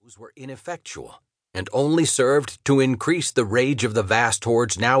blows were ineffectual and only served to increase the rage of the vast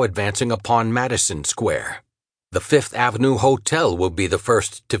hordes now advancing upon Madison Square. The Fifth Avenue Hotel will be the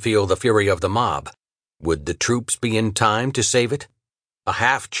first to feel the fury of the mob. Would the troops be in time to save it? A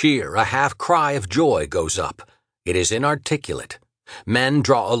half cheer, a half cry of joy goes up. It is inarticulate. Men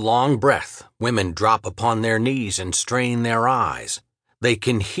draw a long breath. Women drop upon their knees and strain their eyes. They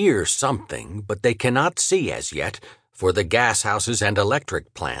can hear something, but they cannot see as yet, for the gas houses and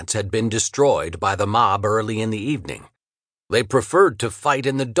electric plants had been destroyed by the mob early in the evening. They preferred to fight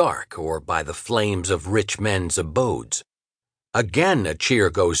in the dark or by the flames of rich men's abodes. Again a cheer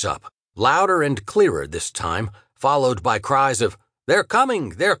goes up, louder and clearer this time, followed by cries of, "They're coming!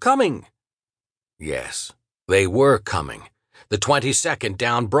 They're coming!" Yes, they were coming. The 22nd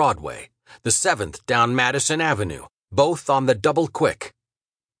down Broadway, the 7th down Madison Avenue, both on the double quick.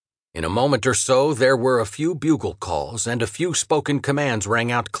 In a moment or so there were a few bugle calls and a few spoken commands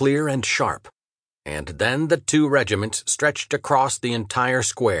rang out clear and sharp. And then the two regiments stretched across the entire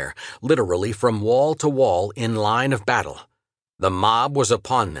square, literally from wall to wall in line of battle. The mob was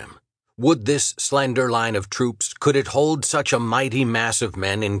upon them. Would this slender line of troops, could it hold such a mighty mass of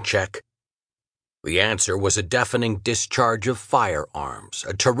men in check? The answer was a deafening discharge of firearms,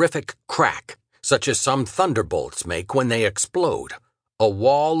 a terrific crack, such as some thunderbolts make when they explode. A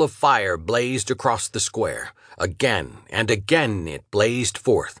wall of fire blazed across the square. Again and again it blazed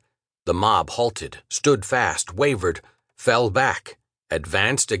forth. The mob halted, stood fast, wavered, fell back,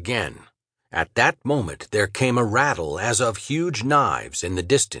 advanced again. At that moment there came a rattle as of huge knives in the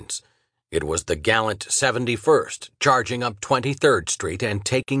distance. It was the gallant 71st charging up 23rd Street and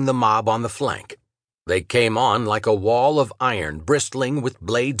taking the mob on the flank. They came on like a wall of iron bristling with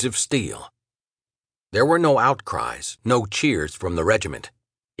blades of steel. There were no outcries, no cheers from the regiment.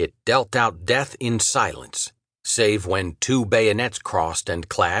 It dealt out death in silence, save when two bayonets crossed and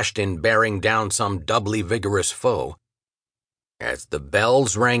clashed in bearing down some doubly vigorous foe. As the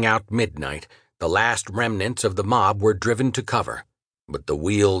bells rang out midnight, the last remnants of the mob were driven to cover, but the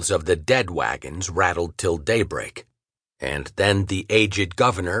wheels of the dead wagons rattled till daybreak. And then the aged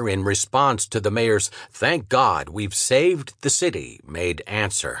governor, in response to the mayor's "Thank God, we've saved the city," made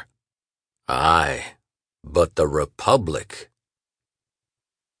answer, "Aye, but the Republic."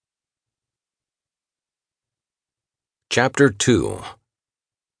 Chapter 2.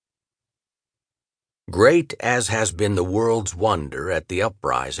 Great as has been the world's wonder at the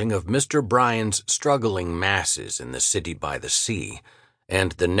uprising of Mr. Bryan's struggling masses in the city by the sea,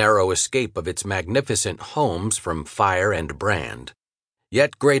 and the narrow escape of its magnificent homes from fire and brand,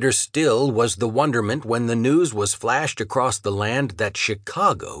 yet greater still was the wonderment when the news was flashed across the land that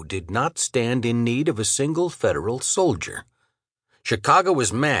Chicago did not stand in need of a single federal soldier. Chicago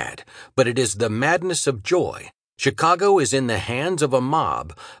is mad, but it is the madness of joy. Chicago is in the hands of a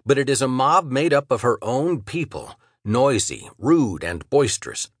mob, but it is a mob made up of her own people, noisy, rude, and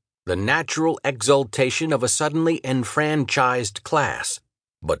boisterous, the natural exultation of a suddenly enfranchised class,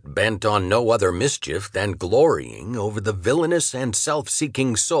 but bent on no other mischief than glorying over the villainous and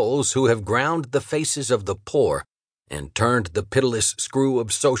self-seeking souls who have ground the faces of the poor and turned the pitiless screw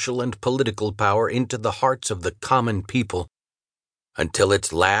of social and political power into the hearts of the common people, until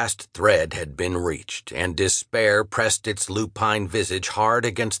its last thread had been reached, and despair pressed its lupine visage hard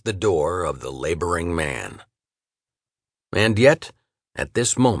against the door of the laboring man. And yet, at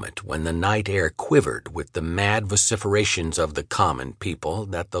this moment, when the night air quivered with the mad vociferations of the common people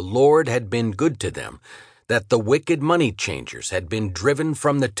that the Lord had been good to them, that the wicked money-changers had been driven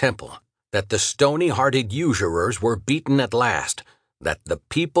from the temple, that the stony-hearted usurers were beaten at last, that the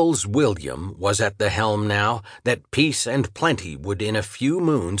people's William was at the helm now, that peace and plenty would in a few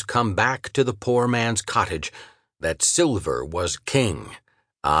moons come back to the poor man's cottage, that silver was king,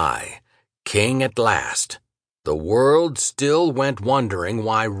 aye, king at last, the world still went wondering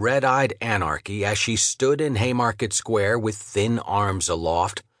why red-eyed anarchy, as she stood in Haymarket Square with thin arms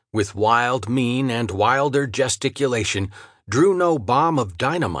aloft, with wild mien and wilder gesticulation, drew no bomb of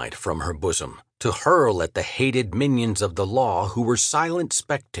dynamite from her bosom to hurl at the hated minions of the law who were silent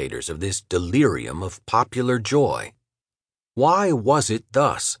spectators of this delirium of popular joy. Why was it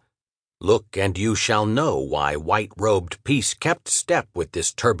thus? Look, and you shall know why white-robed peace kept step with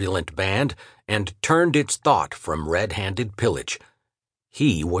this turbulent band and turned its thought from red-handed pillage.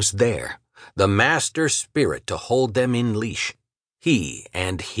 He was there, the master spirit to hold them in leash. He,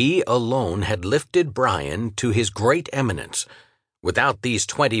 and he alone, had lifted Bryan to his great eminence. Without these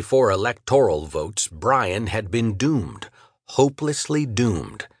 24 electoral votes, Bryan had been doomed, hopelessly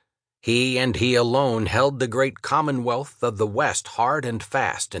doomed. He and he alone held the great commonwealth of the West hard and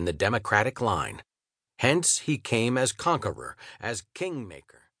fast in the democratic line. Hence he came as conqueror, as kingmaker.